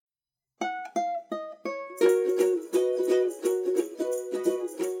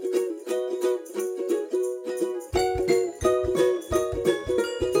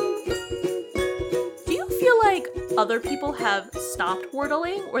other people have stopped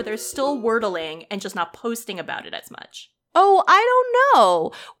wordling or they're still wordling and just not posting about it as much? Oh, I don't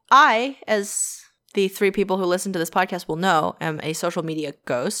know. I, as the 3 people who listen to this podcast will know, am a social media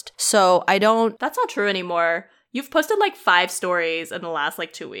ghost. So I don't... That's not true anymore. You've posted like 5 stories in the last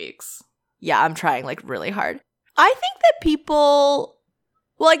like 2 weeks. Yeah, I'm trying like really hard. I think that people...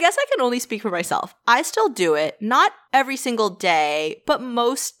 Well, I guess I can only speak for myself. I still do it, not every single day, but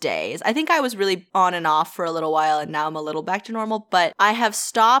most days. I think I was really on and off for a little while, and now I'm a little back to normal, but I have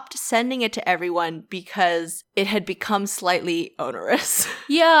stopped sending it to everyone because it had become slightly onerous.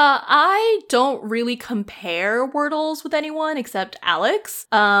 Yeah, I don't really compare Wordles with anyone except Alex.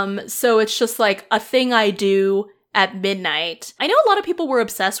 So it's just like a thing I do at midnight. I know a lot of people were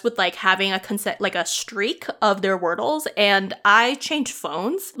obsessed with like having a streak of their Wordles, and I changed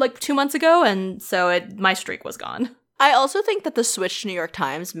phones like 2 months ago, and so my streak was gone. I also think that the switch to New York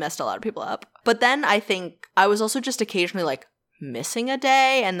Times messed a lot of people up. But then I think I was also just occasionally like missing a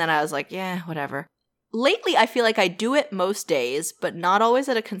day, and then I was like, yeah, whatever. Lately, I feel like I do it most days, but not always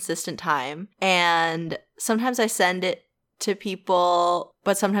at a consistent time. And sometimes I send it to people,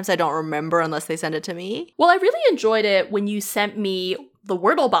 but sometimes I don't remember unless they send it to me. Well, I really enjoyed it when you sent me the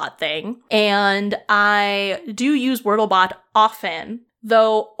Wordlebot thing, and I do use Wordlebot often,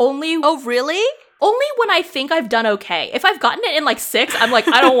 though only... Oh, really? Only when I think I've done okay. If I've gotten it in like 6, I'm like,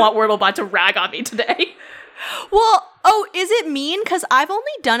 I don't want Wordlebot to rag on me today. Well, oh, is it mean? Because I've only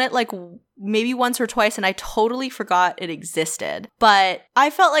done it like maybe once or twice and I totally forgot it existed. But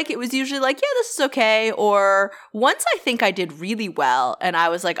I felt like it was usually like, yeah, this is okay. Or once I think I did really well and I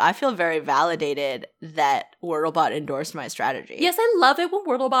was like, I feel very validated that Wordlebot endorsed my strategy. Yes, I love it when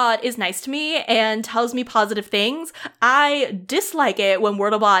Wordlebot is nice to me and tells me positive things. I dislike it when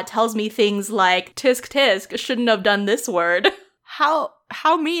Wordlebot tells me things like, tisk tisk, shouldn't have done this word. How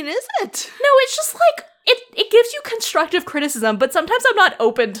mean is it? No, it's just like, it gives you constructive criticism, but sometimes I'm not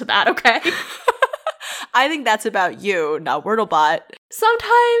open to that, okay? I think that's about you, not Wordlebot.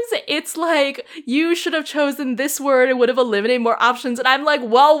 Sometimes it's like, you should have chosen this word, it would have eliminated more options, and I'm like,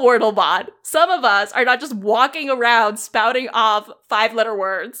 well, Wordlebot, some of us are not just walking around spouting off 5-letter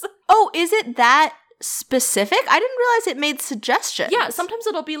words. Oh, is it that specific? I didn't realize it made suggestions. Yeah, sometimes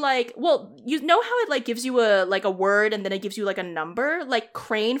it'll be like, well, you know how it like gives you a word and then it gives you like a number? Like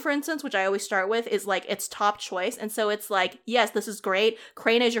crane, for instance, which I always start with, is like its top choice. And so it's like, yes, this is great.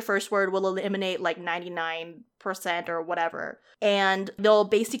 Crane as your first word will eliminate like 99% or whatever. And they'll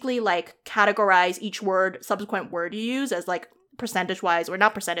basically like categorize each subsequent word you use as like percentage-wise, or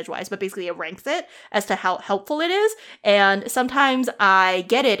not percentage-wise, but basically it ranks it as to how helpful it is. And sometimes I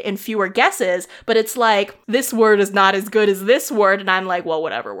get it in fewer guesses, but it's like, this word is not as good as this word, and I'm like, well,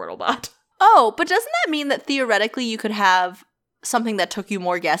 whatever, Wordlebot. Oh, but doesn't that mean that theoretically you could have something that took you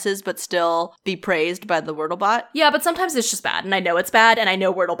more guesses but still be praised by the Wordlebot? Yeah, but sometimes it's just bad, and I know it's bad, and I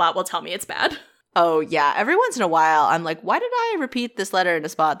know Wordlebot will tell me it's bad. Oh, yeah. Every once in a while, I'm like, why did I repeat this letter in a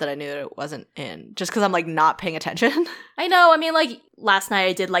spot that I knew it wasn't in? Just because I'm, like, not paying attention? I know. I mean, like, last night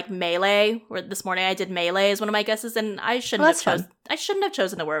I did, like, melee, or this morning I did melee as one of my guesses, and I shouldn't have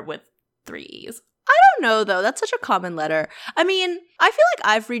chosen the word with 3 E's. I don't know, though. That's such a common letter. I mean, I feel like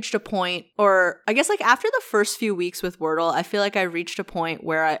I've reached a point, or I guess like after the first few weeks with Wordle, I feel like I reached a point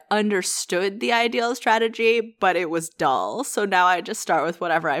where I understood the ideal strategy, but it was dull. So now I just start with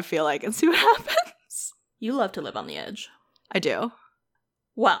whatever I feel like and see what happens. You love to live on the edge. I do.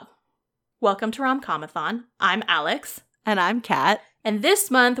 Well, welcome to Rom-Comathon. I'm Alex. And I'm Kat. And this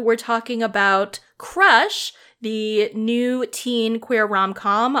month we're talking about Crush, the new teen queer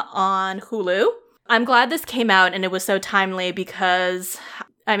rom-com on Hulu. I'm glad this came out and it was so timely because,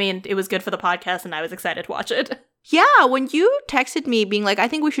 I mean, it was good for the podcast and I was excited to watch it. Yeah, when you texted me being like, I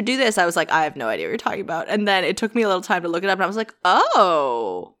think we should do this, I was like, I have no idea what you're talking about. And then it took me a little time to look it up and I was like,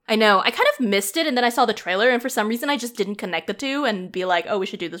 oh. I know. I kind of missed it and then I saw the trailer and for some reason I just didn't connect the two and be like, oh, we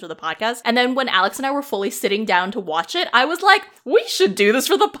should do this for the podcast. And then when Alex and I were fully sitting down to watch it, I was like, we should do this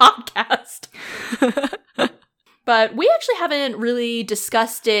for the podcast. But we actually haven't really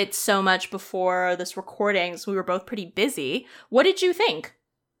discussed it so much before this recording, so we were both pretty busy. What did you think?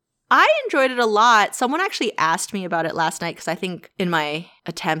 I enjoyed it a lot. Someone actually asked me about it last night because I think in my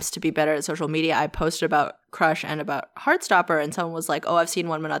attempts to be better at social media, I posted about Crush and about Heartstopper, and someone was like, oh, I've seen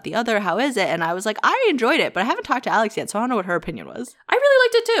one but not the other. How is it? And I was like, I enjoyed it, but I haven't talked to Alex yet, so I don't know what her opinion was. I really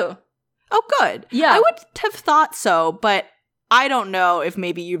liked it too. Oh, good. Yeah. I would have thought so, but I don't know if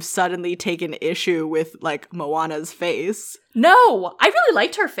maybe you've suddenly taken issue with, like, Moana's face. No, I really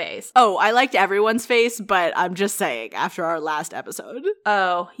liked her face. Oh, I liked everyone's face, but I'm just saying, after our last episode.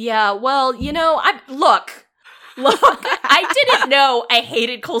 Oh, yeah, well, you know, Look, I didn't know I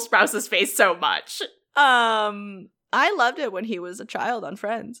hated Cole Sprouse's face so much. I loved it when he was a child on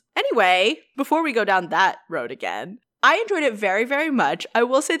Friends. Anyway, before we go down that road again, I enjoyed it very, very much. I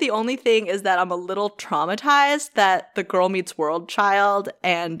will say the only thing is that I'm a little traumatized that the Girl Meets World child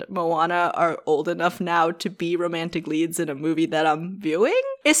and Moana are old enough now to be romantic leads in a movie that I'm viewing.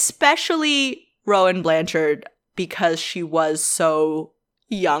 Especially Rowan Blanchard, because she was so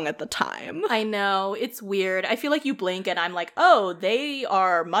young at the time. I know. It's weird. I feel like you blink and I'm like, oh, they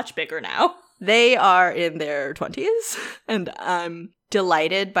are much bigger now. They are in their 20s, and I'm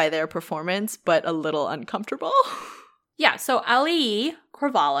delighted by their performance, but a little uncomfortable. Yeah, so Ali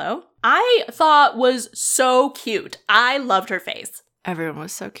Carvalho, I thought was so cute. I loved her face. Everyone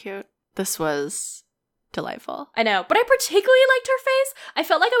was so cute. This was delightful. I know, but I particularly liked her face. I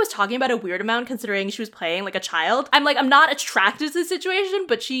felt like I was talking about a weird amount considering she was playing like a child. I'm not attracted to the situation,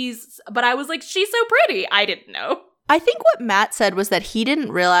 but I was like, she's so pretty. I didn't know. I think what Matt said was that he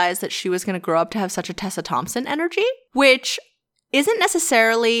didn't realize that she was going to grow up to have such a Tessa Thompson energy, which isn't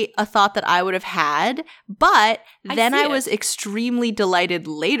necessarily a thought that I would have had, but then I was extremely delighted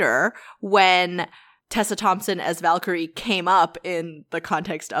later when Tessa Thompson as Valkyrie came up in the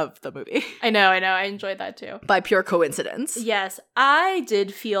context of the movie. I know. I enjoyed that too. By pure coincidence. Yes, I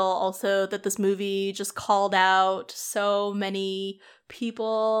did feel also that this movie just called out so many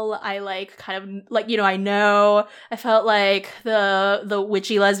people I I know. I felt like the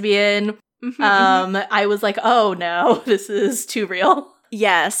witchy lesbian. I was like, oh no, this is too real.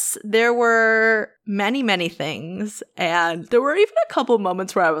 Yes, there were many, many things. And there were even a couple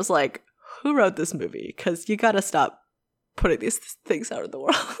moments where I was like, who wrote this movie? Because you gotta stop putting these things out in the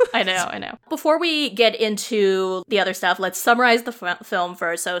world. I know. Before we get into the other stuff, let's summarize the film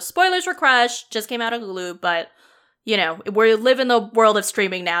first. So spoilers for Crush, just came out of Hulu, but we live in the world of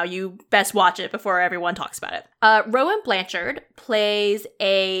streaming now. You best watch it before everyone talks about it. Rowan Blanchard plays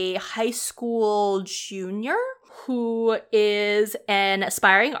a high school junior who is an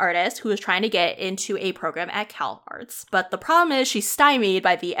aspiring artist who is trying to get into a program at Cal Arts. But the problem is she's stymied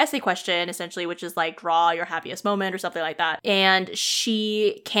by the essay question, essentially, which is like, draw your happiest moment or something like that. And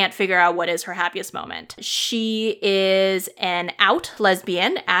she can't figure out what is her happiest moment. She is an out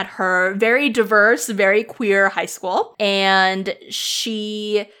lesbian at her very diverse, very queer high school. And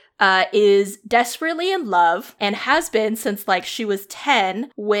she is desperately in love and has been since she was 10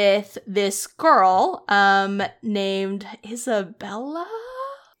 with this girl named Isabella?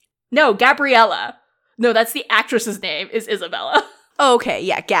 No, Gabriella. No, that's the actress's name is Isabella. Okay,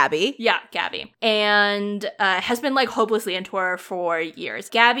 yeah, Gabby. Yeah, Gabby. And has been hopelessly into her for years.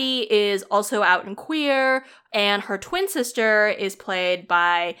 Gabby is also out and queer, and her twin sister is played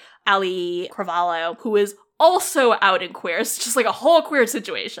by Ali Carvalho, who is also out and queer. It's just a whole queer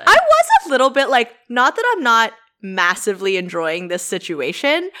situation. I was a little bit not that I'm not massively enjoying this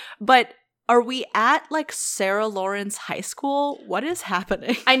situation, but are we at Sarah Lawrence High School? What is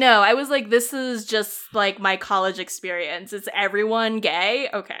happening? I know. I was like, this is just my college experience. It's everyone gay?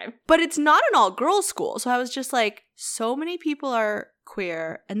 Okay. But it's not an all-girls school. So I was just so many people are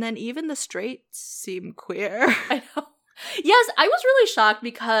queer, and then even the straights seem queer. I know. Yes, I was really shocked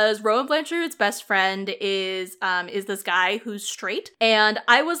because Rowan Blanchard's best friend is this guy who's straight. And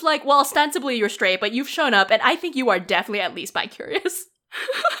I was like, well, ostensibly you're straight, but you've shown up, and I think you are definitely at least bi-curious.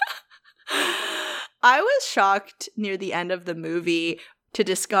 I was shocked near the end of the movie to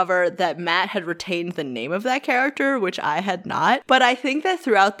discover that Matt had retained the name of that character, which I had not. But I think that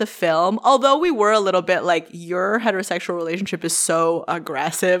throughout the film, although we were a little bit your heterosexual relationship is so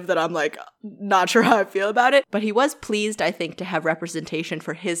aggressive that I'm not sure how I feel about it. But he was pleased, I think, to have representation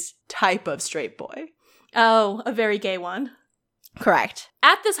for his type of straight boy. Oh, a very gay one. Correct.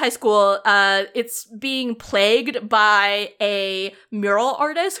 At this high school, it's being plagued by a mural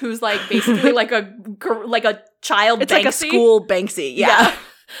artist who's basically a child it's Banksy. It's a school Banksy, yeah.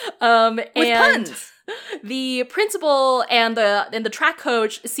 With and puns. The principal and the track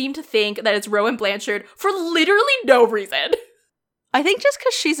coach seem to think that it's Rowan Blanchard for literally no reason. I think just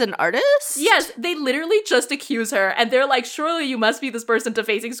because she's an artist? Yes, they literally just accuse her, and they're like, surely you must be this person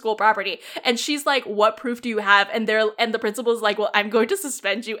defacing school property. And she's like, what proof do you have? And the principal's like, well, I'm going to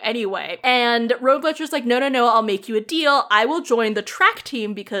suspend you anyway. And Rowan Blanchard's like, no, I'll make you a deal. I will join the track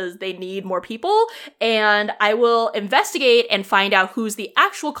team because they need more people, and I will investigate and find out who's the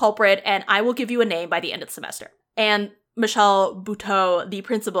actual culprit, and I will give you a name by the end of the semester. And Michelle Buteau, the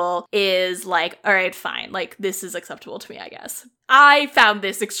principal, is like, all right, fine. This is acceptable to me, I guess. I found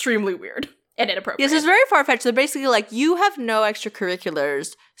this extremely weird and inappropriate. Yes, it's very far-fetched. They're basically you have no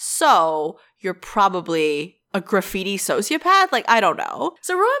extracurriculars, so you're probably a graffiti sociopath? Like, I don't know.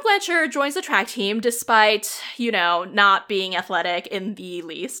 So Rowan Blanchard joins the track team despite, not being athletic in the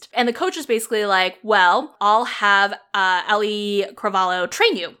least. And the coach is basically like, well, I'll have Ali Cravalho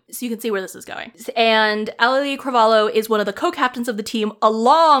train you. So you can see where this is going. And Ali Cravalho is one of the co-captains of the team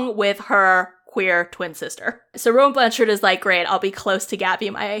along with her queer twin sister. So Rowan Blanchard is like, great, I'll be close to Gabby,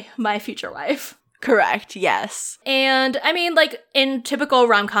 my future wife. Correct, yes. And I mean, like, in typical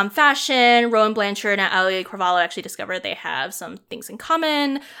rom-com fashion, Rowan Blanchard and Ali Cravalho actually discover they have some things in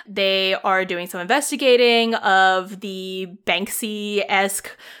common. They are doing some investigating of the Banksy-esque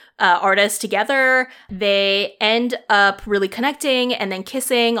artists together. They end up really connecting and then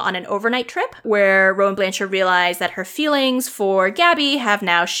kissing on an overnight trip where Rowan Blanchard realized that her feelings for Gabby have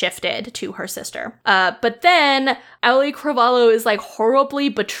now shifted to her sister. But then Ali Cravalho is like horribly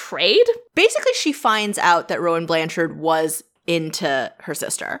betrayed. Basically, she finds out that Rowan Blanchard was into her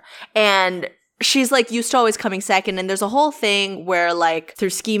sister. And she's like used to always coming second. And there's a whole thing where like through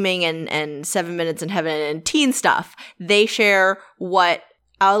scheming and 7 Minutes in Heaven and teen stuff, they share what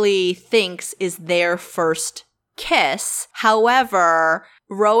Ali thinks is their first kiss. However,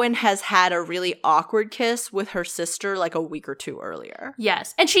 Rowan has had a really awkward kiss with her sister like a week or two earlier.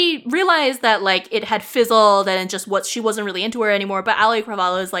 Yes. And she realized that like it had fizzled and just she wasn't really into her anymore. But Ali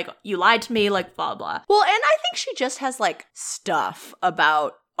Cravalho is like, you lied to me, like blah, blah. Well, and I think she just has like stuff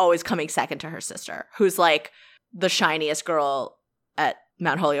about always coming second to her sister, who's like the shiniest girl at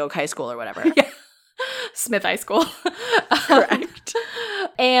Mount Holyoke High School or whatever. Yeah. Smith High School. Correct.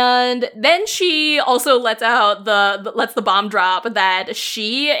 And then she also lets the bomb drop that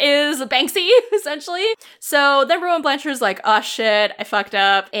she is Banksy, essentially. So then Rowan Blanchard's like, oh shit, I fucked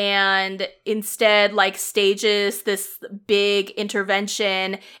up. And instead, like, stages this big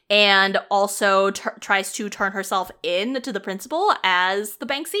intervention and also tries to turn herself in to the principal as the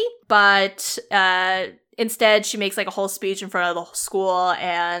Banksy. But, instead, she makes like a whole speech in front of the whole school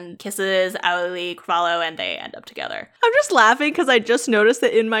and kisses Ali Cravalho, and they end up together. I'm just laughing because I just noticed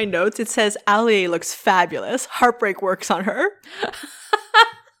that in my notes it says Ali looks fabulous. Heartbreak works on her.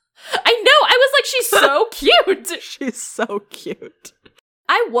 I know. I was like, she's so cute. She's so cute.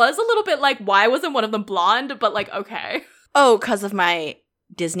 I was a little bit like, why wasn't one of them blonde? But like, okay. Oh, because of my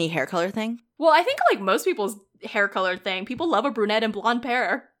Disney hair color thing? Well, I think like most people's hair color thing, people love a brunette and blonde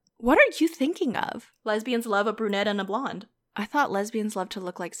pair. What are you thinking of? Lesbians love a brunette and a blonde. I thought lesbians love to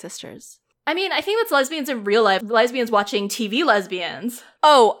look like sisters. I mean, I think that's lesbians in real life. Lesbians watching TV lesbians.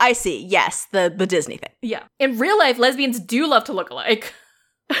 Oh, I see. Yes, the Disney thing. Yeah. In real life, lesbians do love to look alike.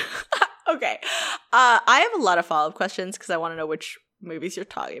 Okay. I have a lot of follow-up questions because I want to know which movies you're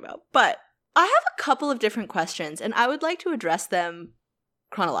talking about. But I have a couple of different questions, and I would like to address them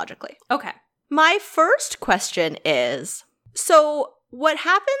chronologically. Okay. My first question is, so what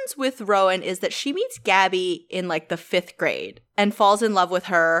happens with Rowan is that she meets Gabby in like the 5th grade and falls in love with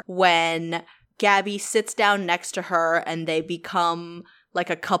her when Gabby sits down next to her and they become like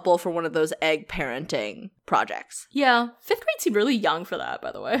a couple for one of those egg parenting projects. Yeah. 5th grade seemed really young for that,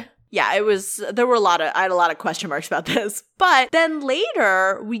 by the way. Yeah, I had a lot of question marks about this. But then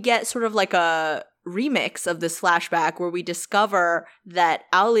later we get sort of like a remix of this flashback where we discover that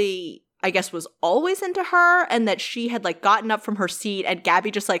Ali, I guess, was always into her and that she had like gotten up from her seat and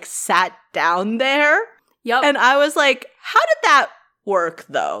Gabby just like sat down there. Yep. And I was like, how did that work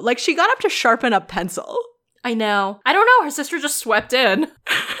though? Like she got up to sharpen a pencil. I know. I don't know. Her sister just swept in.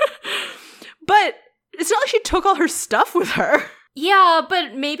 But it's not like she took all her stuff with her. Yeah,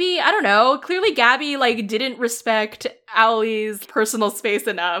 but maybe, I don't know. Clearly Gabby like didn't respect Ali's personal space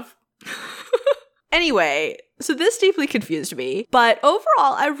enough. Anyway, so this deeply confused me. But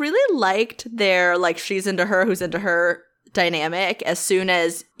overall, I really liked their, like, she's into her, who's into her dynamic as soon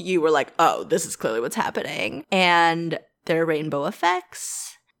as you were like, oh, this is clearly what's happening. And their rainbow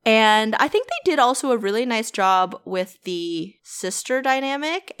effects. And I think they did also a really nice job with the sister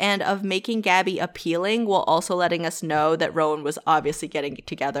dynamic and of making Gabby appealing while also letting us know that Rowan was obviously getting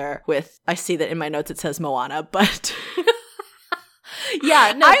together with, I see that in my notes it says Moana, but...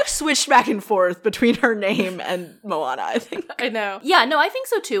 Yeah, no. I've switched back and forth between her name and Moana, I think. I know. Yeah, no, I think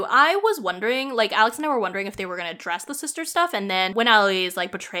so too. I was wondering, like, Alex and I were wondering if they were going to address the sister stuff. And then when Ali is,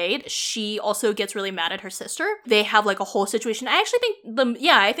 like, betrayed, she also gets really mad at her sister. They have, like, a whole situation. I actually think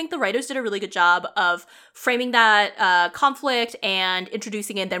I think the writers did a really good job of framing that conflict and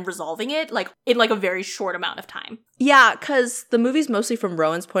introducing it and then resolving it, like, in, like, a very short amount of time. Yeah, because the movie's mostly from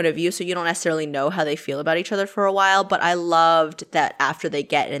Rowan's point of view, so you don't necessarily know how they feel about each other for a while, but I loved that after they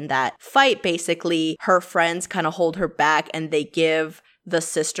get in that fight, basically, her friends kind of hold her back and they give the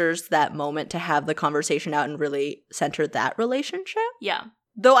sisters that moment to have the conversation out and really center that relationship. Yeah.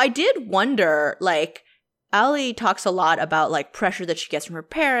 Though I did wonder, like, Allie talks a lot about like pressure that she gets from her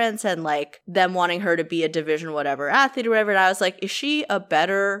parents and like them wanting her to be a division whatever athlete or whatever. And I was like, is she a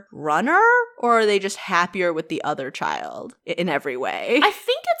better runner or are they just happier with the other child in every way? I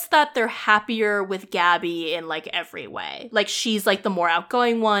think it's that they're happier with Gabby in like every way. Like she's like the more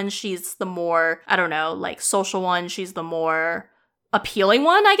outgoing one. She's the more, I don't know, like social one. She's the more appealing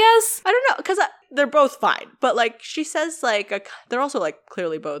one, I guess. I don't know, because they're both fine. But, like, she says, like, they're also, like,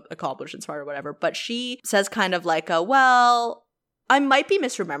 clearly both accomplished and smart or whatever. But she says kind of like, well, I might be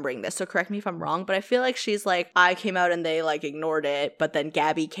misremembering this, so correct me if I'm wrong. But I feel like she's like, I came out and they, like, ignored it. But then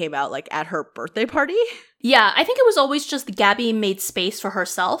Gabby came out, like, at her birthday party. Yeah, I think it was always just Gabby made space for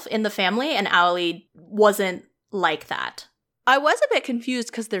herself in the family, and Allie wasn't like that. I was a bit confused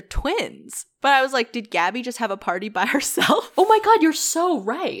because they're twins. But I was like, did Gabby just have a party by herself? Oh my god, you're so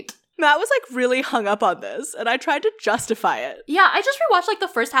right. Matt was like really hung up on this, and I tried to justify it. Yeah, I just rewatched like the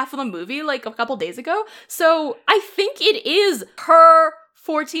first half of the movie like a couple days ago. So I think it is her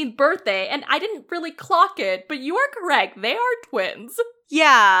 14th birthday, and I didn't really clock it, but you are correct. They are twins.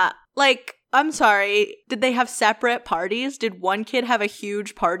 Yeah, like, I'm sorry, did they have separate parties? Did one kid have a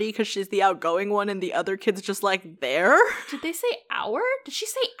huge party because she's the outgoing one and the other kid's just like there? Did they say our? Did she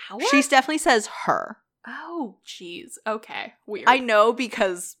say our? She definitely says her. Oh, jeez. Okay, weird. I know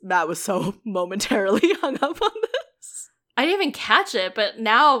because Matt was so momentarily hung up on this. I didn't even catch it, but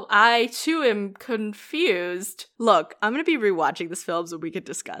now I too am confused. Look, I'm going to be rewatching this film so we could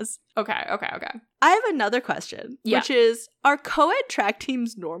discuss. Okay. I have another question, which is, are co-ed track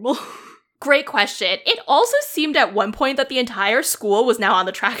teams normal? Great question. It also seemed at one point that the entire school was now on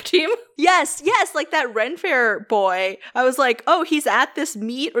the track team. Yes, like that Ren Fair boy. I was like, oh, he's at this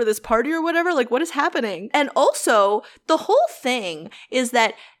meet or this party or whatever. Like, what is happening? And also, the whole thing is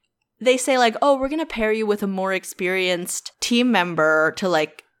that they say like, oh, we're going to pair you with a more experienced team member to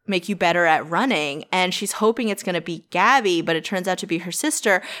like make you better at running. And she's hoping it's going to be Gabby, but it turns out to be her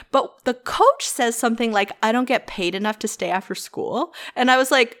sister. But the coach says something like, I don't get paid enough to stay after school. And I was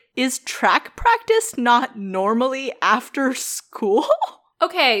like, is track practice not normally after school?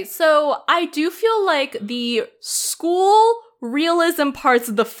 Okay, so I do feel like the school realism parts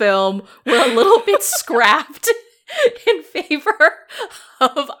of the film were a little bit scrapped in favor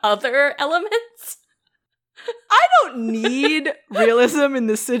of other elements. I don't need realism in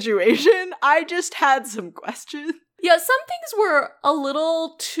this situation. I just had some questions. Yeah, some things were a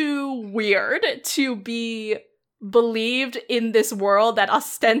little too weird to be believed in this world that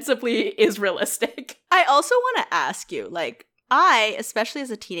ostensibly is realistic. I also want to ask you, like, I, especially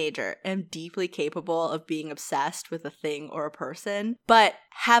as a teenager, am deeply capable of being obsessed with a thing or a person, but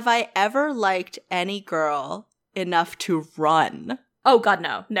have I ever liked any girl enough to run? Oh god,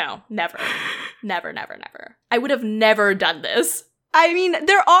 no, never. Never. I would have never done this. I mean,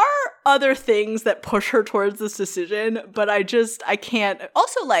 there are other things that push her towards this decision, but I can't.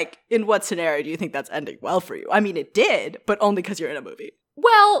 Also, like, in what scenario do you think that's ending well for you? I mean, it did, but only because you're in a movie.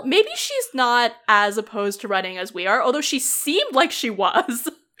 Well, maybe she's not as opposed to running as we are, although she seemed like she was.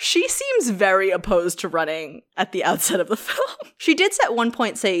 She seems very opposed to running at the outset of the film. She did at one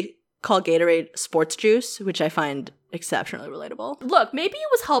point call Gatorade sports juice, which I find exceptionally relatable. Look, maybe it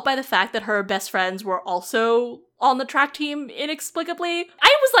was helped by the fact that her best friends were also on the track team inexplicably.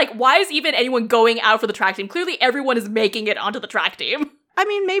 I was like, why is even anyone going out for the track team? Clearly everyone is making it onto the track team. I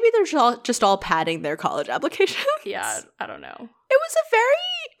mean, maybe they're just all padding their college applications. Yeah, I don't know. It was a very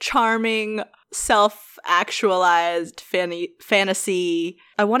charming, self-actualized fantasy.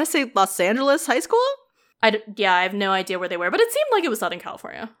 I want to say Los Angeles high school? I have no idea where they were, but it seemed like it was Southern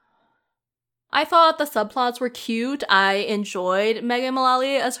California. I thought the subplots were cute. I enjoyed Megan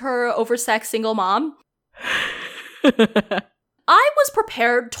Mullally as her oversexed single mom. I was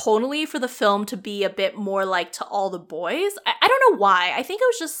prepared tonally for the film to be a bit more like To All the Boys. I don't know why. I think it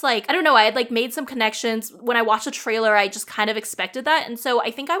was just like, I don't know, I had like made some connections. When I watched the trailer, I just kind of expected that. And so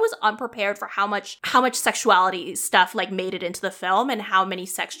I think I was unprepared for how much sexuality stuff like made it into the film and how many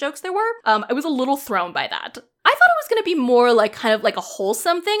sex jokes there were. I was a little thrown by that. I thought it was going to be more like kind of like a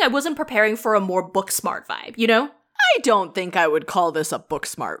wholesome thing. I wasn't preparing for a more Booksmart vibe, you know? I don't think I would call this a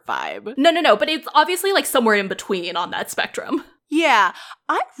Booksmart vibe. No, but it's obviously like somewhere in between on that spectrum. Yeah,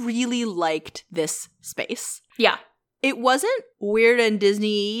 I really liked this space. Yeah. It wasn't weird and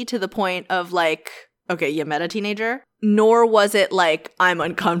Disney to the point of like, okay, you met a teenager, nor was it like, I'm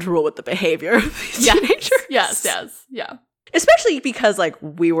uncomfortable with the behavior of these teenagers. Yes, yeah. Especially because like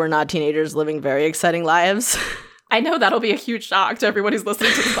we were not teenagers living very exciting lives. I know that'll be a huge shock to everyone who's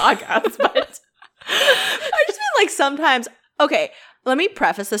listening to this podcast, but I just mean like sometimes, okay, Let me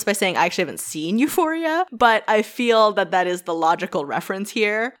preface this by saying I actually haven't seen Euphoria, but I feel that that is the logical reference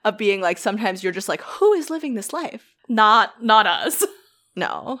here of being like, sometimes you're just like, who is living this life? Not us.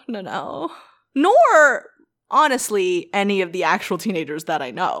 No. Nor, honestly, any of the actual teenagers that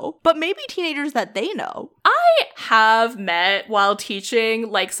I know, but maybe teenagers that they know. I have met while teaching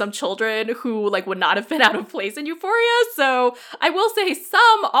like some children who like would not have been out of place in Euphoria, so I will say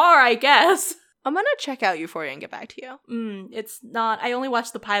some are, I guess. I'm gonna check out Euphoria and get back to you. It's not, I only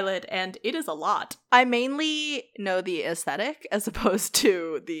watched the pilot and it is a lot. I mainly know the aesthetic as opposed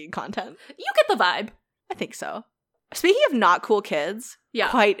to the content. You get the vibe. I think so. Speaking of not cool kids, Yeah.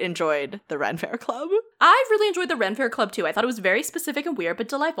 quite enjoyed the Ren Fair Club. I really enjoyed the Ren Fair Club too. I thought it was very specific and weird, but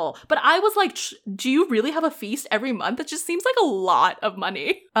delightful. But I was like, do you really have a feast every month? That just seems like a lot of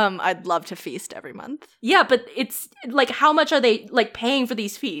money. I'd love to feast every month. Yeah, but it's like, how much are they like paying for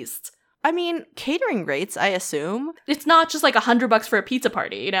these feasts? I mean, catering rates, I assume. It's not just like $100 for a pizza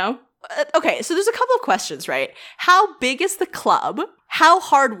party, you know? Okay, so there's a couple of questions, right? How big is the club? How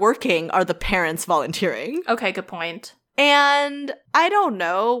hardworking are the parents volunteering? Okay, good point. And I don't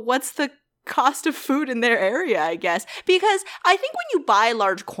know, what's the cost of food in their area, I guess? Because I think when you buy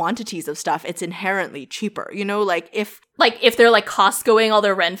large quantities of stuff, it's inherently cheaper. You know, like if they're like Costcoing all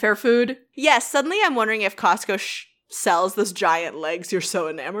their Ren Fair food. yes, suddenly I'm wondering if Costco sells those giant legs you're so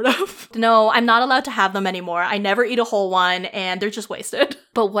enamored of. No, I'm not allowed to have them anymore. I never eat a whole one, and they're just wasted.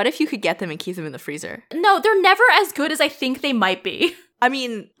 But what if you could get them and keep them in the freezer? No, they're never as good as I think they might be. I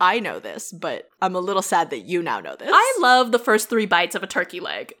mean, I know this, but I'm a little sad that you now know this. I love the first 3 bites of a turkey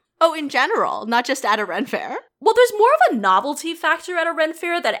leg. Oh, in general, not just at a Ren Fair. Well, there's more of a novelty factor at a Ren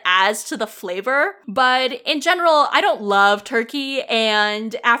Fair that adds to the flavor, but in general, I don't love turkey,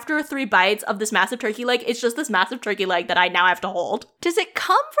 and after 3 bites of this massive turkey leg, it's just this massive turkey leg that I now have to hold. Does it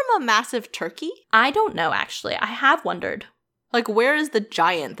come from a massive turkey? I don't know, actually. I have wondered. Like, where is the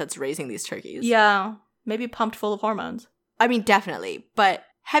giant that's raising these turkeys? Yeah, maybe pumped full of hormones. I mean, definitely, but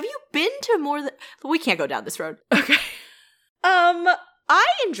have you been to more than... We can't go down this road. Okay. I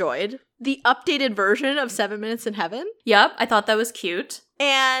enjoyed the updated version of 7 Minutes in Heaven. Yep, I thought that was cute.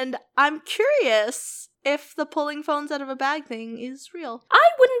 And I'm curious if the pulling phones out of a bag thing is real. I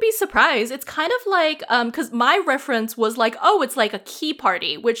wouldn't be surprised. It's kind of like, because my reference was like, oh, it's like a key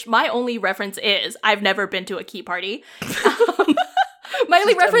party, which my only reference is, I've never been to a key party. My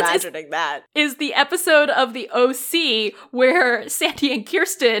only reference is the episode of the OC where Sandy and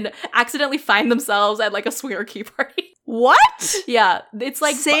Kirsten accidentally find themselves at like a swinger key party. What? Yeah, it's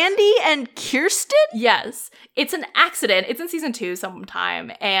like Sandy and Kirsten? Yes. It's an accident. It's in season 2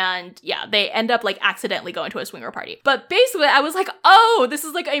 sometime. And yeah, they end up like accidentally going to a swinger party. But basically I was like, oh, this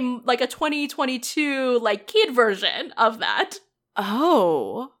is like a 2022 like kid version of that.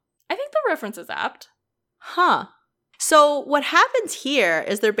 Oh. I think the reference is apt. Huh. So what happens here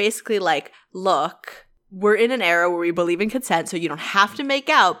is they're basically like, look, we're in an era where we believe in consent, so you don't have to make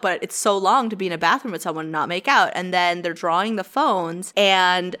out, but it's so long to be in a bathroom with someone and not make out. And then they're drawing the phones,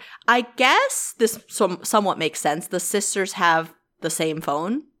 and I guess this somewhat makes sense. The sisters have the same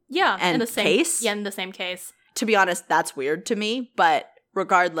phone. Yeah, and in the same case. Yeah, in the same case. To be honest, that's weird to me, but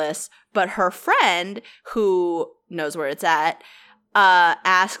regardless. But her friend, who knows where it's at,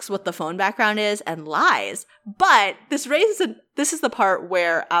 asks what the phone background is and lies. But this is the part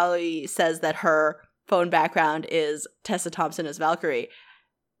where Ali says that her phone background is Tessa Thompson as Valkyrie,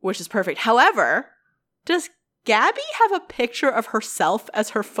 which is perfect. However, does Gabby have a picture of herself as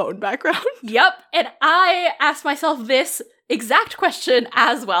her phone background? Yep, and I asked myself this exact question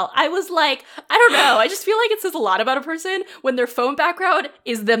as well. I was like, I don't know, I just feel like it says a lot about a person when their phone background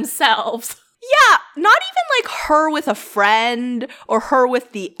is themselves. Yeah, not even like her with a friend or her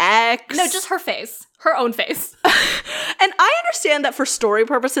with the ex. No, just her face. Her own face. And I understand that for story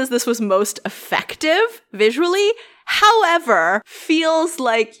purposes, this was most effective visually. However, feels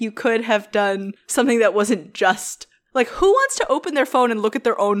like you could have done something that wasn't just... Like, who wants to open their phone and look at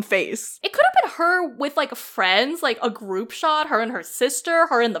their own face? It could have been her with, like, friends, like a group shot, her and her sister,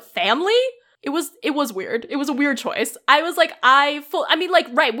 her and the family. It was weird. It was a weird choice. I was like,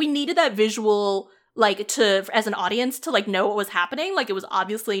 right, we needed that visual, like, as an audience to, like, know what was happening. Like, it was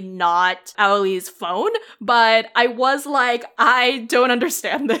obviously not Ali's phone, but I was like, I don't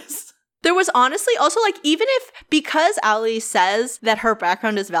understand this. There was honestly also, like, because Ali says that her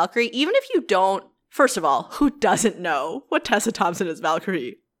background is Valkyrie, even if you don't, first of all, who doesn't know what Tessa Thompson as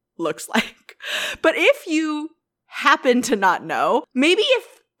Valkyrie looks like? But if you happen to not know, maybe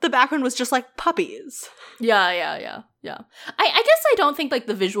if the background was just like puppies. Yeah. I guess I don't think like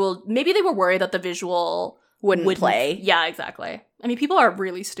the visual, maybe they were worried that the visual wouldn't play. Yeah, exactly. I mean, people are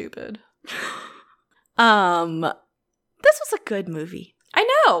really stupid. This was a good movie. I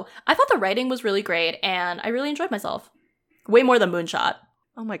know. I thought the writing was really great, and I really enjoyed myself. Way more than Moonshot.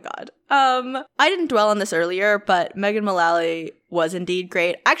 Oh my god. I didn't dwell on this earlier, but Megan Mullally was indeed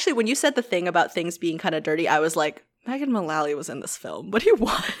great. Actually, when you said the thing about things being kind of dirty, I was like, Megan Mullally was in this film, but he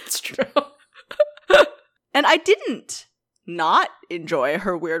was. It's true. And I didn't not enjoy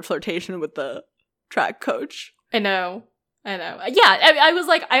her weird flirtation with the track coach. I know. Yeah, I was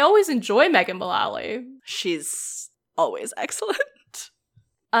like, I always enjoy Megan Mullally. She's always excellent.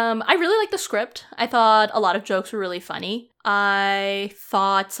 I really liked the script. I thought a lot of jokes were really funny. I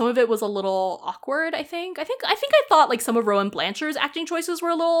thought some of it was a little awkward, I think. I thought like some of Rowan Blanchard's acting choices were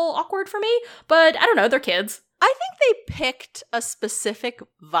a little awkward for me, but I don't know, they're kids. I think they picked a specific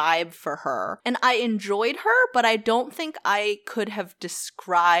vibe for her, and I enjoyed her, but I don't think I could have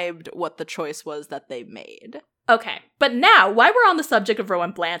described what the choice was that they made. Okay, but now, while we're on the subject of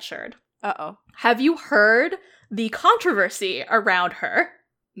Rowan Blanchard, uh-oh, have you heard the controversy around her?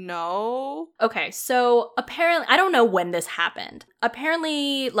 No. Okay, so apparently, I don't know when this happened.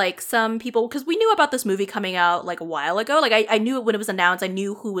 Apparently, like, some people, because we knew about this movie coming out, like, a while ago. Like, I knew it when it was announced. I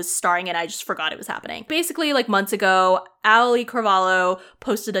knew who was starring it. I just forgot it was happening. Basically, like, months ago, Ali Carvalho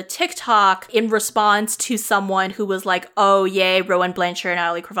posted a TikTok in response to someone who was like, oh, yay, Rowan Blanchard and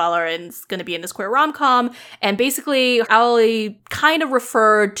Ali Carvalho are going to be in this queer rom-com. And basically, Ali kind of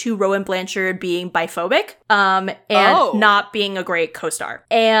referred to Rowan Blanchard being biphobic and not being a great co-star.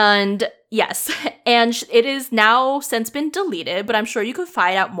 And yes, and it is now since been deleted, but I'm sure you could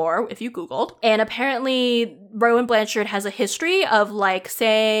find out more if you Googled. And apparently, Rowan Blanchard has a history of like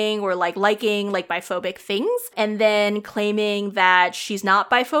saying or like liking like biphobic things and then claiming that she's not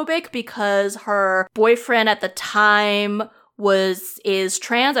biphobic because her boyfriend at the time is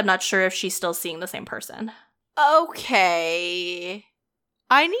trans. I'm not sure if she's still seeing the same person. Okay.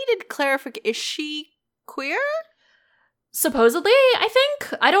 I needed clarification. Is she queer? Supposedly, I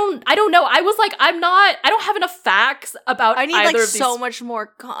think. I don't know. I was like, I don't have enough facts about I need either like of these. so much more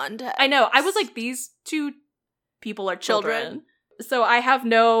context. I know. I was like, these two people are children. So I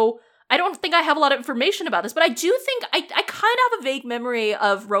don't think I have a lot of information about this, but I do think I kind of have a vague memory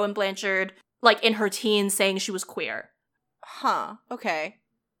of Rowan Blanchard, like in her teens, saying she was queer. Huh. Okay.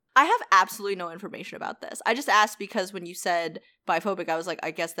 I have absolutely no information about this. I just asked because when you said biphobic, I was like, I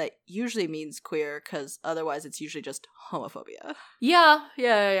guess that usually means queer because otherwise it's usually just homophobia. Yeah.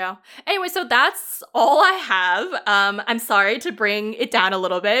 Anyway, so that's all I have. I'm sorry to bring it down a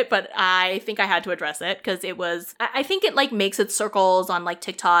little bit, but I think I had to address it because I think it like makes its circles on like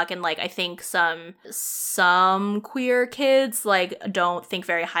TikTok and like I think some queer kids like don't think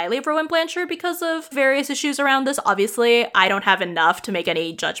very highly of Rowan Blanchard because of various issues around this. Obviously, I don't have enough to make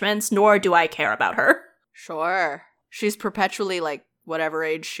any judgments, nor do I care about her. Sure. She's perpetually like whatever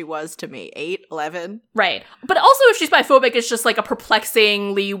age she was to me, 8, 11. Right. But also if she's biphobic, it's just like a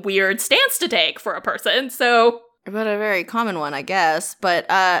perplexingly weird stance to take for a person. So But a very common one, I guess.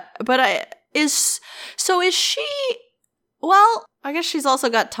 Is she, well, I guess she's also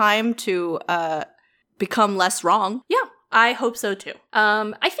got time to become less wrong. Yeah. I hope so too.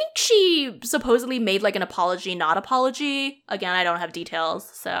 I think she supposedly made like an apology, not apology. Again, I don't have details,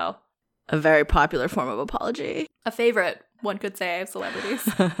 so. A very popular form of apology. A favorite, one could say, of celebrities.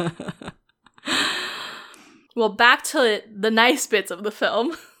 Well, back to the nice bits of the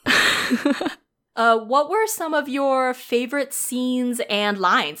film. What were some of your favorite scenes and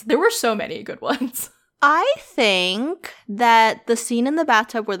lines? There were so many good ones. I think that the scene in the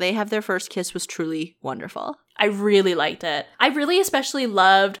bathtub where they have their first kiss was truly wonderful. I really liked it. I really especially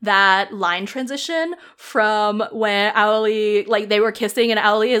loved that line transition from when Ali, like, they were kissing and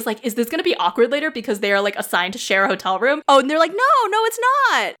Ali is like, is this going to be awkward later because they are, like, assigned to share a hotel room? Oh, and they're like, no, it's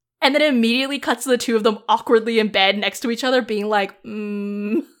not. And then it immediately cuts to the two of them awkwardly in bed next to each other being like,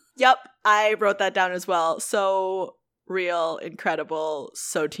 Yep, I wrote that down as well. So real, incredible,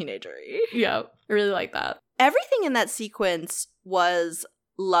 so teenagery. Yeah, I really like that. Everything in that sequence was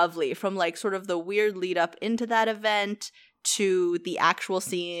lovely, from like sort of the weird lead up into that event to the actual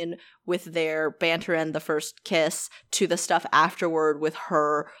scene with their banter and the first kiss to the stuff afterward with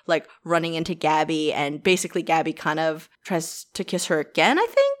her like running into Gabby and basically Gabby kind of tries to kiss her again, I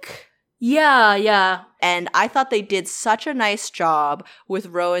think. Yeah. And I thought they did such a nice job with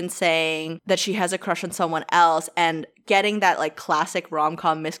Rowan saying that she has a crush on someone else and getting that like classic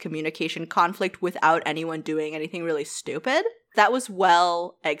rom-com miscommunication conflict without anyone doing anything really stupid. That was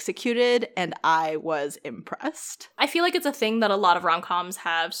well executed, and I was impressed. I feel like it's a thing that a lot of rom-coms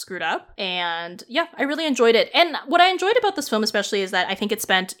have screwed up, and yeah, I really enjoyed it. And what I enjoyed about this film especially is that I think it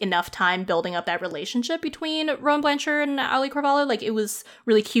spent enough time building up that relationship between Rowan Blanchard and Ali Carvalho. Like, it was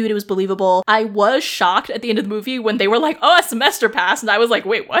really cute, it was believable. I was shocked at the end of the movie when they were like, oh, a semester passed, and I was like,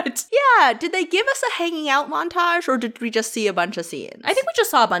 wait, what? Yeah, did they give us a hanging out montage, or did we just see a bunch of scenes? I think we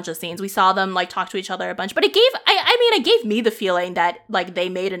just saw a bunch of scenes. We saw them, like, talk to each other a bunch, but it gave me the feeling that, like, they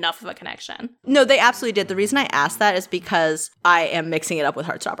made enough of a connection. No, they absolutely did. The reason I asked that is because I am mixing it up with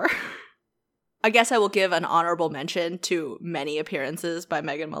Heartstopper. I guess I will give an honorable mention to many appearances by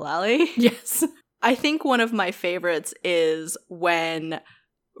Megan Mullally. Yes. I think one of my favorites is when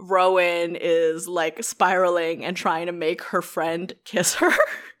Rowan is, like, spiraling and trying to make her friend kiss her.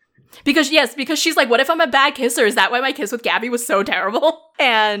 Because she's like, what if I'm a bad kisser? Is that why my kiss with Gabby was so terrible?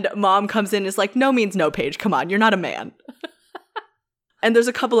 And Mom comes in and is like, no means no, Paige. Come on, you're not a man. And there's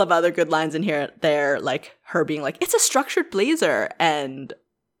a couple of other good lines in here there, like her being like, it's a structured blazer. And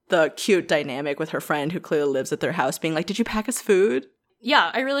the cute dynamic with her friend who clearly lives at their house being like, did you pack us food?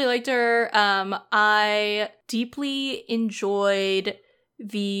 Yeah, I really liked her. I deeply enjoyed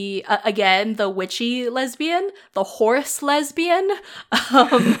the witchy lesbian, the horse lesbian.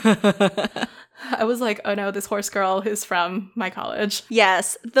 I was like, oh no, this horse girl is from my college.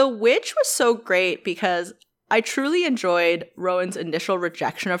 Yes, the witch was so great because I truly enjoyed Rowan's initial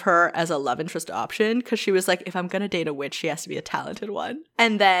rejection of her as a love interest option, because she was like, if I'm gonna date a witch, she has to be a talented one.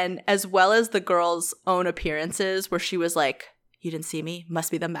 And then, as well as the girl's own appearances, where she was like, you didn't see me?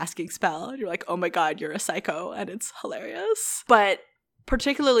 Must be the masking spell. And you're like, oh my god, you're a psycho, and it's hilarious. But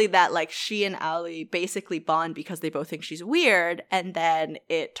particularly that, like, she and Ali basically bond because they both think she's weird, and then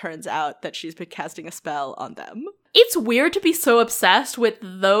it turns out that she's been casting a spell on them. It's weird to be so obsessed with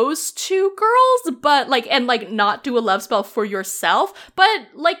those two girls, but, like, and, like, not do a love spell for yourself, but,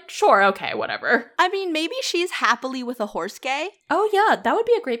 like, sure, okay, whatever. I mean, maybe she's happily with a horse gay. Oh, yeah, that would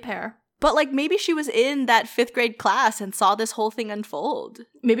be a great pair. But, like, maybe she was in that 5th grade class and saw this whole thing unfold.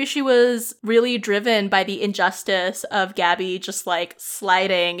 Maybe she was really driven by the injustice of Gabby just, like,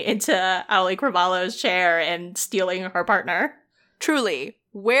 sliding into Ali Carvalho's chair and stealing her partner. Truly,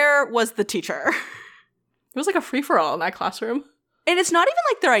 where was the teacher? It was like a free-for-all in that classroom. And it's not even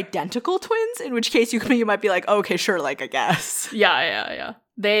like they're identical twins, in which case you might be like, oh, okay, sure, like, I guess. Yeah.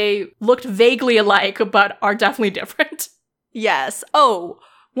 They looked vaguely alike, but are definitely different. Yes. Oh,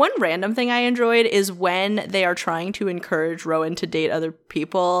 one random thing I enjoyed is when they are trying to encourage Rowan to date other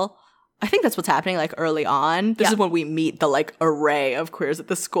people. I think that's what's happening, like, early on. This is when we meet the, like, array of queers at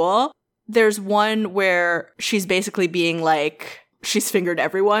the school. There's one where she's basically being like, she's fingered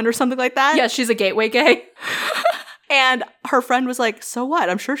everyone or something like that. Yeah, she's a gateway gay. And her friend was like, so what?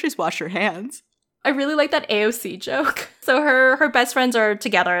 I'm sure she's washed her hands. I really like that AOC joke. So her best friends are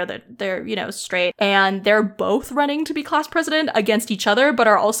together. They're you know, straight. And they're both running to be class president against each other, but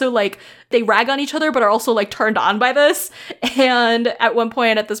are also, like, they rag on each other, but are also, like, turned on by this. And at one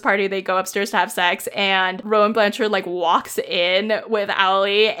point at this party, they go upstairs to have sex, and Rowan Blanchard, like, walks in with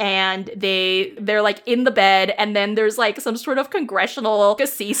Ali, and they're, like, in the bed, and then there's, like, some sort of congressional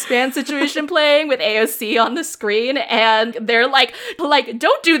C-SPAN situation playing with AOC on the screen, and they're like,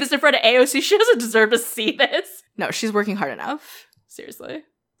 don't do this in front of AOC. She doesn't deserve to see this. No, she's working hard enough. Seriously.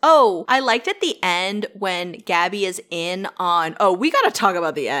 Oh, I liked at the end when Gabby is in on... Oh, we gotta talk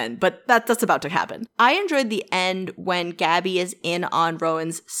about the end, but that's about to happen. I enjoyed the end when Gabby is in on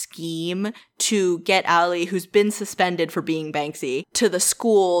Rowan's scheme to get Ali, who's been suspended for being Banksy, to the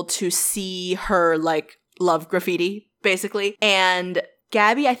school to see her, like, love graffiti, basically. And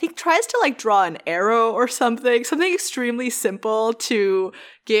Gabby, I think, tries to, like, draw an arrow or something extremely simple to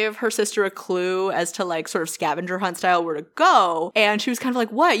give her sister a clue as to, like, sort of scavenger hunt style where to go. And she was kind of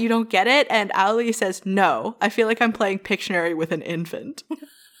like, what, you don't get it? And Ali says, no, I feel like I'm playing Pictionary with an infant.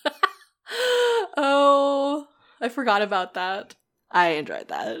 Oh, I forgot about that. I enjoyed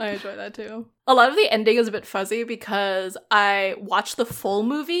that. I enjoyed that too. A lot of the ending is a bit fuzzy because I watched the full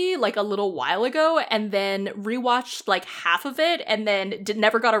movie, like, a little while ago, and then rewatched, like, half of it, and then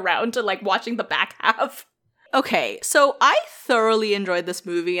never got around to, like, watching the back half. Okay, so I thoroughly enjoyed this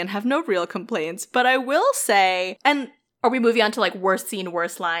movie and have no real complaints, but I will say, and are we moving on to, like, worst scene,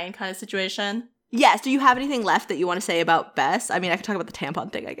 worst line kind of situation? Yes, do you have anything left that you want to say about Bess? I mean, I could talk about the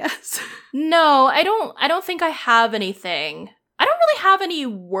tampon thing, I guess. No, I don't think I have anything. I don't really have any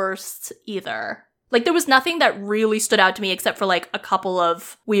worst either. Like, there was nothing that really stood out to me except for, like, a couple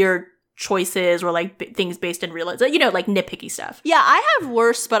of weird choices or like things based in realism, you know, like nitpicky stuff. Yeah, I have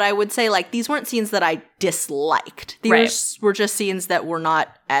worse, but I would say like these weren't scenes that I disliked. These were just scenes that were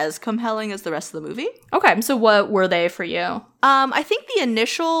not as compelling as the rest of the movie. Okay, so what were they for you? I think the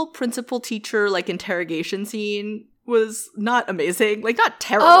initial principal teacher like interrogation scene was not amazing, like not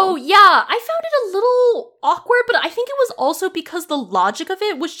terrible. Oh yeah, I found it a little awkward, but I think it was also because the logic of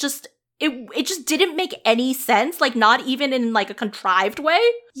it was just it just didn't make any sense, like not even in like a contrived way.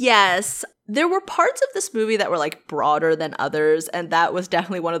 Yes, there were parts of this movie that were like broader than others, and that was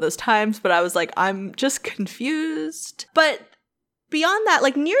definitely one of those times, but I was like, I'm just confused. But beyond that,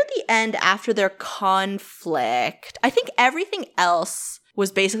 like near the end after their conflict, I think everything else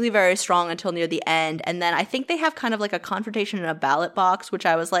was basically very strong until near the end, and then I think they have kind of like a confrontation in a ballot box, which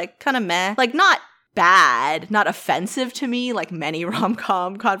I was like kind of meh. Like not bad, not offensive to me, like many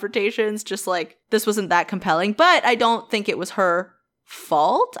rom-com confrontations, just like this wasn't that compelling, but I don't think it was her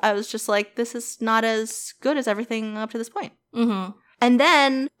fault. I was just like, this is not as good as everything up to this point. Mm-hmm. And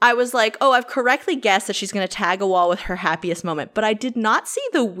then I was like, oh, I've correctly guessed that she's going to tag a wall with her happiest moment, but I did not see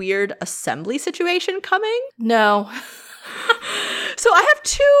the weird assembly situation coming. No. So I have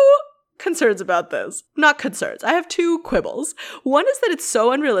two concerns about this. Not concerns. I have two quibbles. One is that it's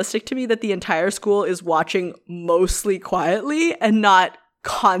so unrealistic to me that the entire school is watching mostly quietly and not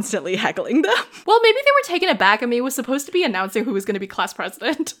constantly heckling them. Well, maybe they were taken aback and May was supposed to be announcing who was going to be class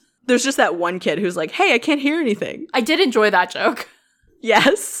president. There's just that one kid who's like, hey, I can't hear anything. I did enjoy that joke.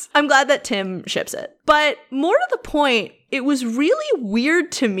 Yes. I'm glad that Tim ships it. But more to the point, it was really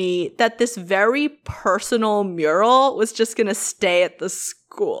weird to me that this very personal mural was just going to stay at the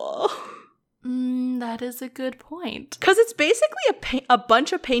school. That is a good point. Because it's basically a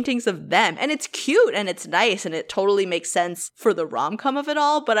bunch of paintings of them. And it's cute and it's nice and it totally makes sense for the rom-com of it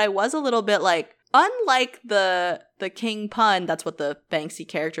all. But I was a little bit like, unlike the King Pun, that's what the Banksy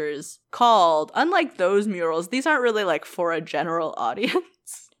character is called, unlike those murals, these aren't really like for a general audience.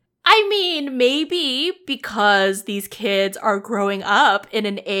 I mean, maybe because these kids are growing up in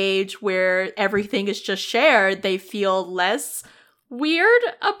an age where everything is just shared, they feel less weird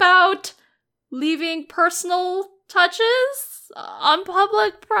about leaving personal touches on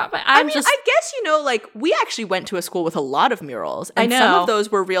public property. I guess, you know, like, we actually went to a school with a lot of murals, and I know. Some of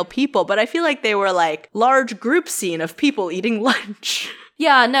those were real people, but I feel like they were, like, large group scene of people eating lunch.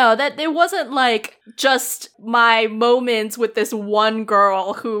 Yeah, no, that it wasn't, like, just my moments with this one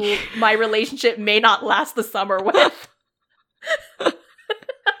girl who my relationship may not last the summer with.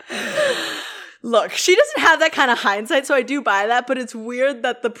 Look, she doesn't have that kind of hindsight, so I do buy that, but it's weird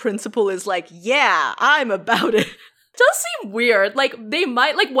that the principal is like, yeah, I'm about it. Does seem weird. Like, they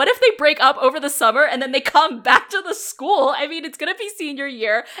might, like, what if they break up over the summer and then they come back to the school? I mean, it's gonna be senior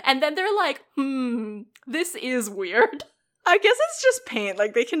year, and then they're like, this is weird. I guess it's just paint,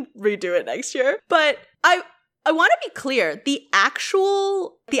 like, they can redo it next year. But I want to be clear, the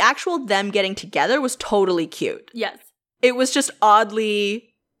actual them getting together was totally cute. Yes. It was just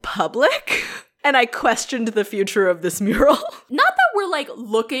oddly public. And I questioned the future of this mural. Not that we're, like,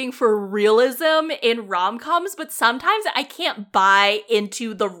 looking for realism in rom-coms, but sometimes I can't buy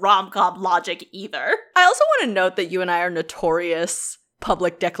into the rom-com logic either. I also want to note that you and I are notorious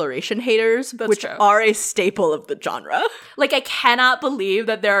public declaration haters, which true. Are a staple of the genre. Like, I cannot believe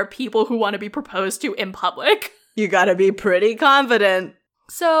that there are people who want to be proposed to in public. You gotta be pretty confident.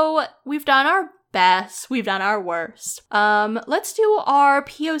 So, we've done our best, we've done our worst. Let's do our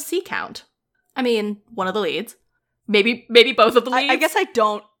POC count. I mean, one of the leads. Maybe both of the leads. I guess I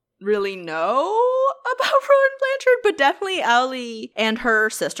don't really know about Rowan Blanchard, but definitely Owly and her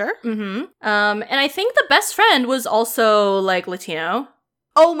sister. Mm-hmm. And I think the best friend was also, like, Latino.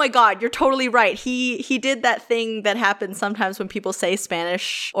 Oh my god, you're totally right. He did that thing that happens sometimes when people say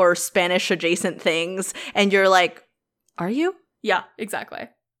Spanish or Spanish-adjacent things, and you're like, are you? Yeah, exactly.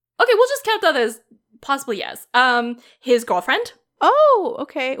 Okay, we'll just count that as possibly yes. His girlfriend. Oh,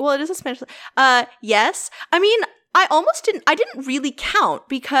 okay. Well, it is a Spanish. Yes. I mean, I didn't really count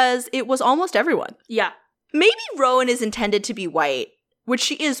because it was almost everyone. Yeah. Maybe Rowan is intended to be white, which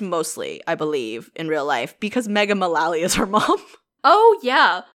she is mostly, I believe, in real life, because Megan Mullally is her mom. Oh,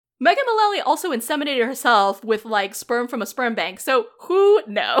 yeah. Megan Mullally also inseminated herself with, like, sperm from a sperm bank, so who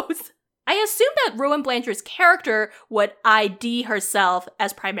knows? I assume that Rowan Blanchard's character would ID herself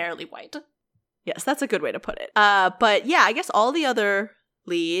as primarily white. Yes, that's a good way to put it. But yeah, I guess all the other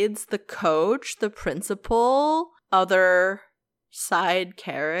leads, the coach, the principal, other side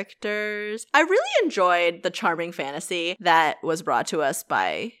characters. I really enjoyed the charming fantasy that was brought to us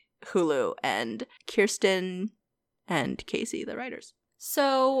by Hulu and Kirsten and Casey, the writers.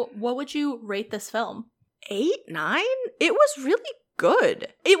 So, what would you rate this film? 8, 9? It was really good.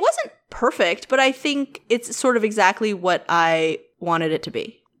 It wasn't perfect, but I think it's sort of exactly what I wanted it to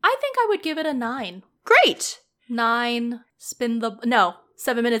be. I think I would give it a 9. Great. 9, 7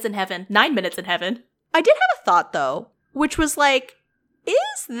 minutes in heaven. 9 minutes in heaven. I did have a thought, though, which was like,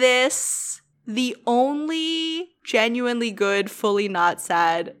 is this the only genuinely good, fully not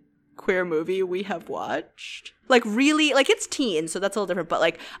sad queer movie we have watched? Like, really, like, it's teen, so that's a little different, but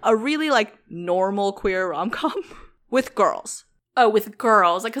like a really like normal queer rom-com with girls. Oh, with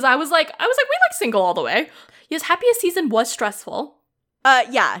girls. Because I was like, we like Single all the way. Yes, Happiest Season was stressful.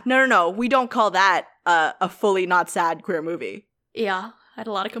 Yeah, no. We don't call that a fully not sad queer movie. Yeah, I had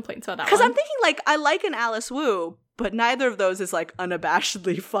a lot of complaints about that one. Because I'm thinking, like, I like an Alice Wu, but neither of those is, like,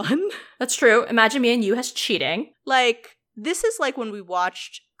 unabashedly fun. That's true. Imagine Me and You has cheating. Like, this is like when we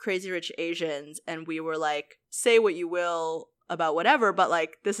watched Crazy Rich Asians and we were like, say what you will about whatever, but,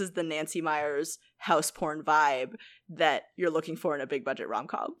 like, this is the Nancy Meyers house porn vibe that you're looking for in a big budget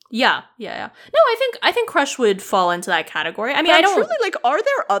rom-com. Yeah. No, I think Crush would fall into that category. I mean, but I don't truly, like, are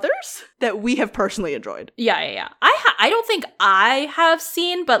there others that we have personally enjoyed? Yeah. I don't think I have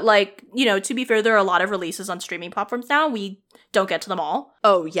seen, but like, you know, to be fair, there are a lot of releases on streaming platforms now. We don't get to them all.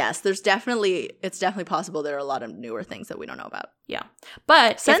 Oh, yes. It's definitely possible there are a lot of newer things that we don't know about. Yeah.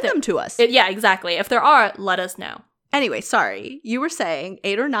 But send them to us. Yeah, exactly. If there are, let us know. Anyway, sorry. You were saying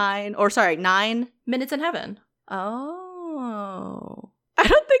 9 Minutes in Heaven. Oh. I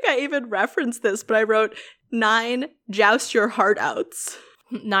don't think I even referenced this, but I wrote 9 Joust Your Heart Outs.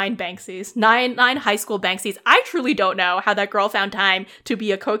 9 Banksies. 9 high school Banksies. I truly don't know how that girl found time to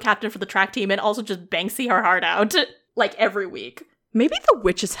be a co-captain for the track team and also just Banksy her heart out, like, every week. Maybe the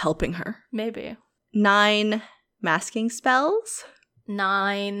witch is helping her. Maybe. 9 masking spells.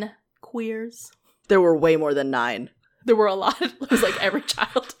 9 queers. There were way more than 9. There were a lot. It was like every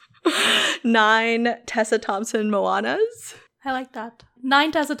child. 9 Tessa Thompson Moanas. I like that.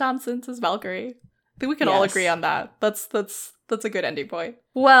 9 Tessa Thompsons as Valkyrie. I think we can all agree on that. That's a good ending point.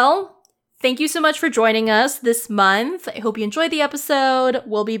 Well, thank you so much for joining us this month. I hope you enjoyed the episode.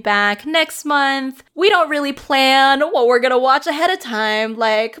 We'll be back next month. We don't really plan what we're gonna watch ahead of time,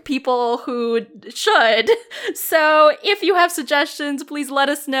 like people who should. So if you have suggestions, please let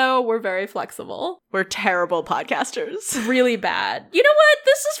us know. We're very flexible. We're terrible podcasters. Really bad. You know what?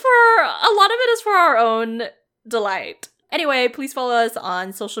 A lot of it is for our own delight. Anyway, please follow us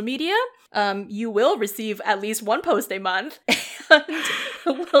on social media. You will receive at least 1 post a month, and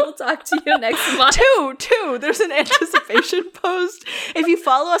we'll talk to you next month. 2. There's an anticipation post. If you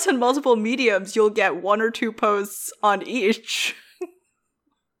follow us on multiple mediums, you'll get 1 or 2 posts on each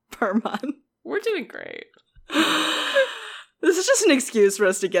per month. We're doing great. This is just an excuse for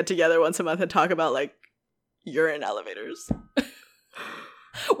us to get together once a month and talk about, like, urine elevators.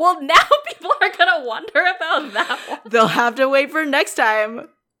 Well, now people are gonna wonder about that one. They'll have to wait for next time.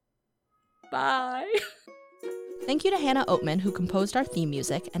 Bye. Thank you to Hannah Oatman, who composed our theme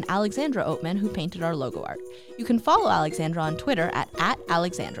music, and Alexandra Oatman, who painted our logo art. You can follow Alexandra on Twitter at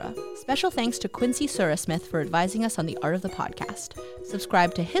 @Alexandra. Special thanks to Quincy Surasmith for advising us on the art of the podcast.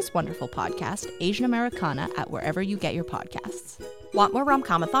 Subscribe to his wonderful podcast, Asian Americana, at wherever you get your podcasts. Want more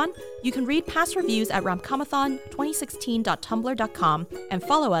Romcomathon? You can read past reviews at romcomathon2016.tumblr.com and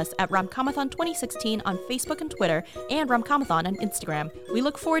follow us at romcomathon2016 on Facebook and Twitter and romcomathon on Instagram. We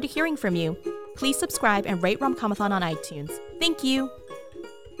look forward to hearing from you. Please subscribe and rate Romcomathon on iTunes. Thank you!